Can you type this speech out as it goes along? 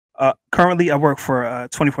Currently, I work for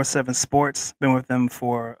 24/7 Sports. Been with them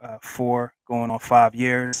for going on 5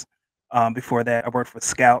 years. Before that, I worked for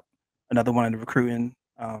Scout, another one of the recruiting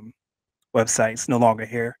websites. No longer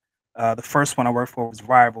here. The first one I worked for was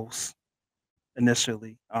Rivals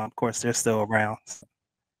initially. Of course, they're still around.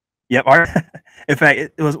 Yep. In fact,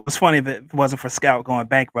 it was funny if it wasn't for Scout going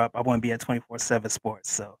bankrupt, I wouldn't be at 24/7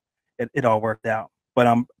 Sports. So it all worked out.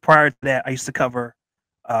 But prior to that, I used to cover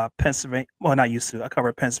Pennsylvania. Well, not used to. I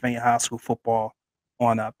covered Pennsylvania high school football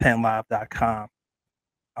on PennLive.com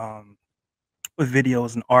um, with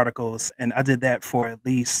videos and articles, and I did that for at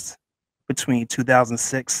least between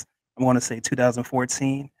 2006, I want to say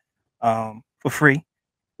 2014, for free,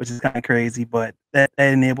 which is kind of crazy, but that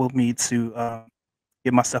enabled me to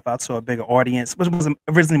get myself out to a bigger audience, which wasn't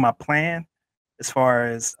originally my plan as far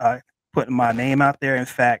as putting my name out there. In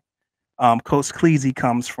fact, Coach Cleasy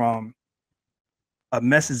comes from a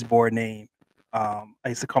message board name. I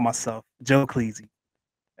used to call myself Joe Cleasy,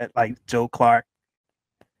 at like Joe Clark.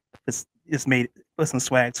 It's made put some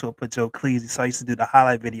swag to it, put Joe Cleasy. So I used to do the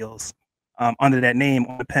highlight videos under that name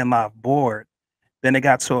on the Penn Live board. Then it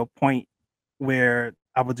got to a point where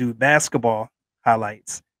I would do basketball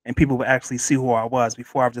highlights, and people would actually see who I was.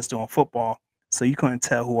 Before I was just doing football, so you couldn't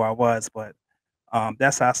tell who I was. But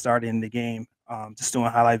that's how I started in the game, just doing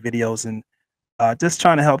highlight videos and just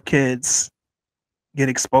trying to help kids get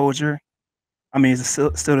exposure. I mean, it's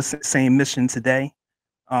still the same mission today,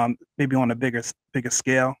 maybe on a bigger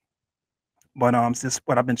scale. But it's just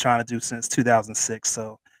what I've been trying to do since 2006.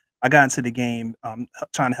 So I got into the game,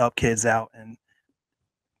 trying to help kids out, and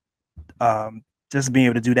just being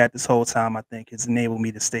able to do that this whole time, I think, has enabled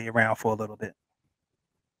me to stay around for a little bit.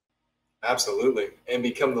 Absolutely, and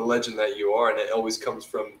become the legend that you are, and it always comes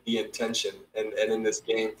from the intention. And in this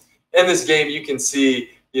game, you can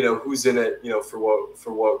see who's in it,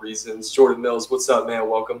 for what reasons. Jordan Mills, what's up, man?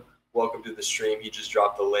 Welcome to the stream. He just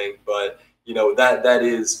dropped the link, but that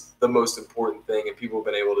is the most important thing, and people have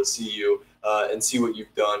been able to see you and see what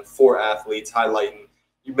you've done for athletes, highlighting.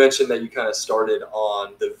 You mentioned that you kind of started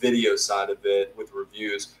on the video side of it with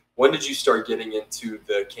reviews. When did you start getting into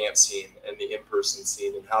the camp scene and the in-person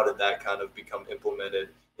scene, and how did that kind of become implemented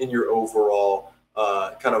in your overall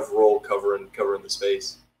kind of role covering the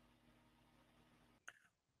space?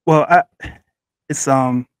 Well, it's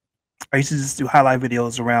I used to just do highlight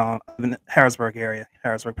videos around in the Harrisburg area,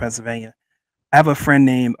 Harrisburg, Pennsylvania. I have a friend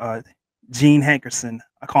named Gene Hankerson.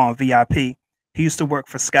 I call him VIP. He used to work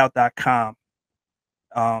for Scout.com,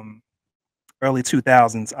 um, early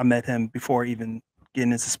 2000s. I met him before even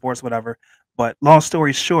getting into sports, whatever. But long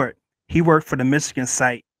story short, he worked for the Michigan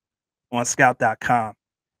site on Scout.com,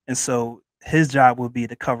 and so his job would be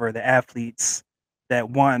to cover the athletes that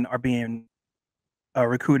one are being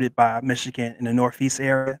recruited by Michigan in the Northeast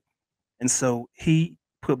area, and so he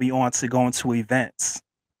put me on to going to events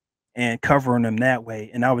and covering them that way,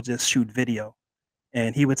 and I would just shoot video,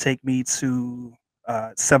 and he would take me to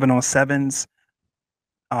 7-on-7s,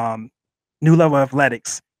 um, New Level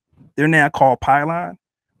Athletics. They're now called Pylon,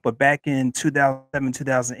 but back in 2007,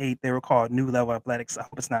 2008, they were called New Level Athletics. I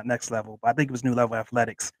hope it's not Next Level, but I think it was New Level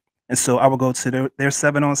Athletics. And so I would go to their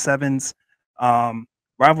 7-on-7s.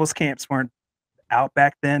 Rivals camps weren't out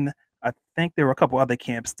back then. I think there were a couple other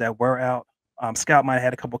camps that were out. Scout might have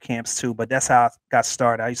had a couple camps too, but that's how I got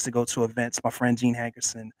started. I used to go to events. My friend Gene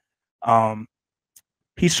Hankerson, um,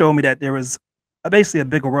 he showed me that there was basically a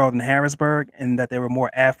bigger world in Harrisburg, and that there were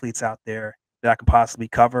more athletes out there that I could possibly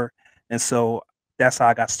cover. And so that's how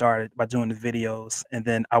I got started, by doing the videos. And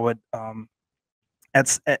then I would,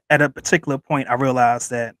 at a particular point, I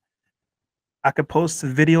realized that I could post the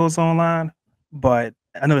videos online, but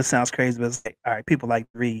I know this sounds crazy, but it's like, all right, people like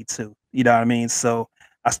to read too. You know what I mean? So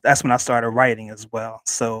that's when I started writing as well.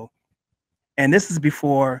 So, and this is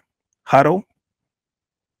before Huddle.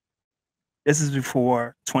 This is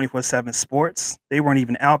before 24/7 Sports. They weren't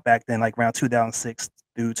even out back then, like around 2006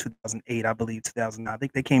 through 2008, I believe 2009. I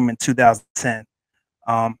think they came in 2010.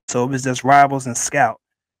 So it was just Rivals and Scout,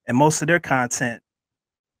 and most of their content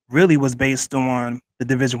really was based on the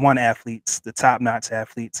Division I athletes, the top-notch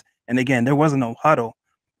athletes. And again, there wasn't no Huddle.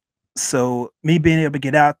 So me being able to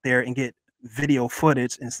get out there and get video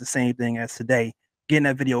footage, and it's the same thing as today, getting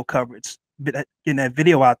that video coverage, getting that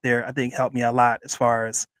video out there, I think helped me a lot as far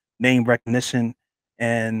as name recognition,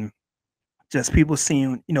 and just people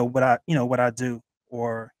seeing, what I do,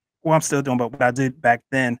 or what I'm still doing, but what I did back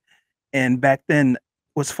then. And back then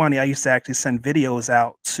was funny. I used to actually send videos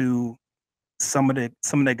out to some of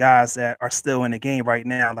the guys that are still in the game right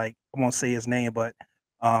now. Like, I won't say his name, but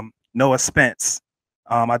Noah Spence.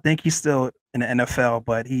 I think he's still in the NFL,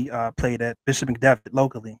 but he played at Bishop McDevitt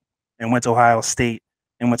locally and went to Ohio State.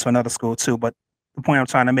 and went to another school too. But the point I'm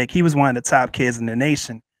trying to make, he was one of the top kids in the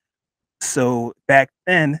nation. So back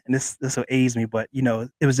then, and this will age me, but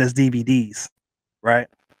it was just DVDs, right?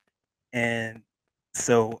 And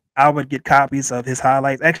so I would get copies of his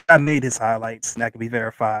highlights. Actually, I made his highlights, and that could be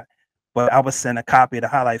verified. But I would send a copy of the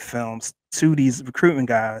highlight films to these recruitment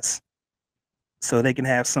guys so they can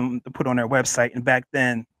have something to put on their website. And back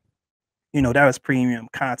then, that was premium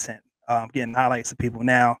content. Getting highlights of people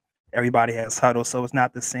now. Everybody has huddle, so it's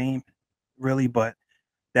not the same, really. But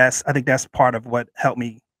I think that's part of what helped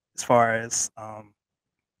me as far as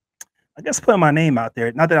I guess putting my name out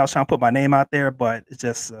there. Not that I was trying to put my name out there, but it's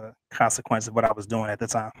just a consequence of what I was doing at the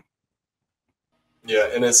time. Yeah,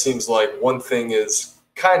 and it seems like one thing is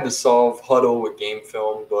kind of solve huddle with game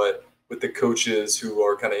film, but with the coaches who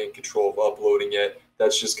are kind of in control of uploading it,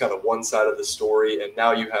 that's just kind of one side of the story. And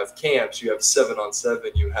now you have camps, you have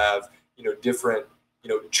 7-on-7, you have different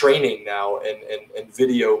training now, and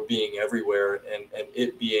video being everywhere, and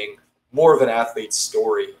it being more of an athlete's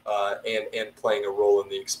story, and playing a role in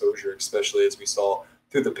the exposure, especially as we saw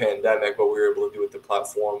through the pandemic, what we were able to do with the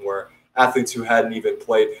platform where athletes who hadn't even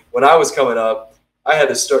played. When I was coming up, I had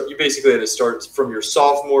to start. You basically had to start from your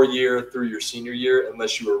sophomore year through your senior year,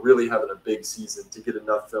 unless you were really having a big season to get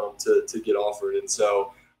enough film to get offered. And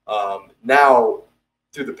so now,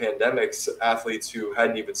 through the pandemics, athletes who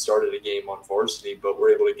hadn't even started a game on varsity but were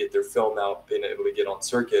able to get their film out, been able to get on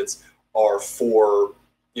circuits, are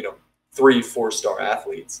you know, 3-4 star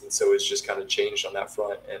athletes. And so it's just kind of changed on that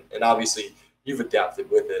front. And obviously, you've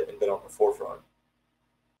adapted with it and been on the forefront.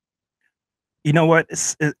 You know what?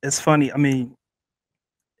 It's funny. I mean,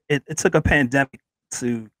 it took a pandemic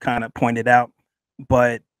to kind of point it out,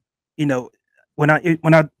 but you know, when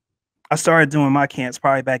I started doing my camps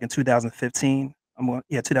probably back in 2015.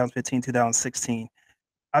 Yeah, 2015, 2016.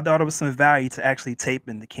 I thought it was some value to actually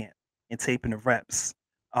taping the camp and taping the reps,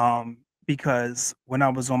 because when I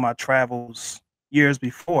was on my travels years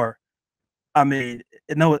before, I mean,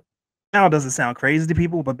 no, now it doesn't sound crazy to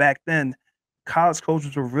people, but back then, college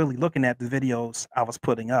coaches were really looking at the videos I was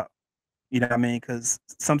putting up. You know what I mean? Because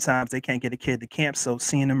sometimes they can't get a kid to camp, so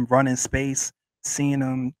seeing them run in space, seeing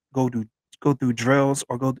them go through drills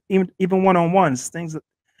or go even one on ones, things,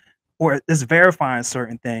 or just verifying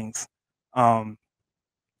certain things. Um,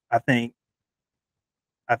 I think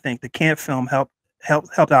I think the camp film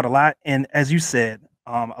helped out a lot. And as you said,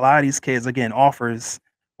 a lot of these kids again offers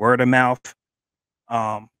word of mouth,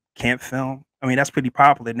 camp film. I mean, that's pretty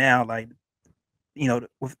popular now. Like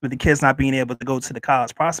with the kids not being able to go to the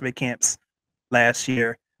college prospect camps last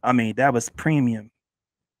year, I mean that was premium.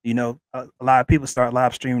 A lot of people start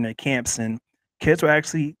live streaming their camps, and kids were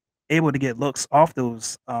actually able to get looks off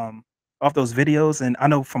those videos. And I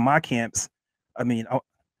know from my camps, I mean,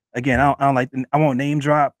 again, I don't like I won't name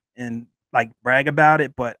drop and like brag about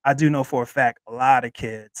it, but I do know for a fact a lot of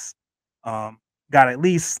kids um, got at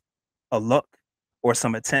least a look or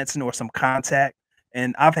some attention or some contact.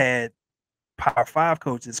 And I've had Power Five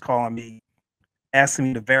coaches calling me, asking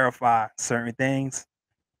me to verify certain things,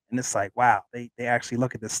 and it's like, wow, they actually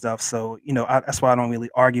look at this stuff. So that's why I don't really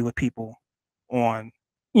argue with people on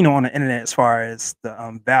on the internet as far as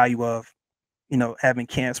the value of having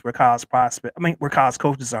camps where where college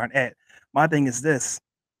coaches aren't at. My thing is this: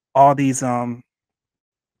 all these all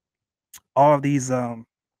of these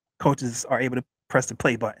coaches are able to press the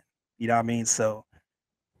play button. You know what I mean? So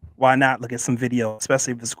why not look at some video,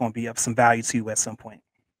 especially if it's going to be of some value to you at some point?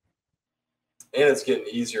 And it's getting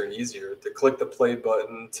easier and easier to click the play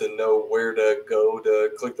button, to know where to go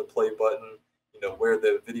to click the play button, where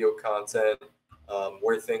the video content,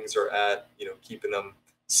 where things are at, keeping them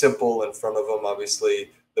simple in front of them.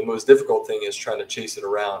 Obviously, the most difficult thing is trying to chase it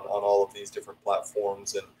around on all of these different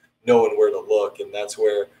platforms and knowing where to look. And that's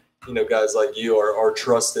where, guys like you are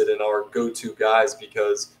trusted and are go-to guys,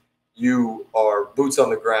 because you are boots on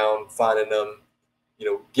the ground, finding them,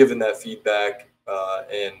 giving that feedback,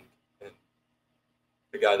 and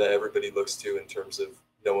the guy that everybody looks to in terms of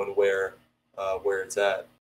knowing where it's at.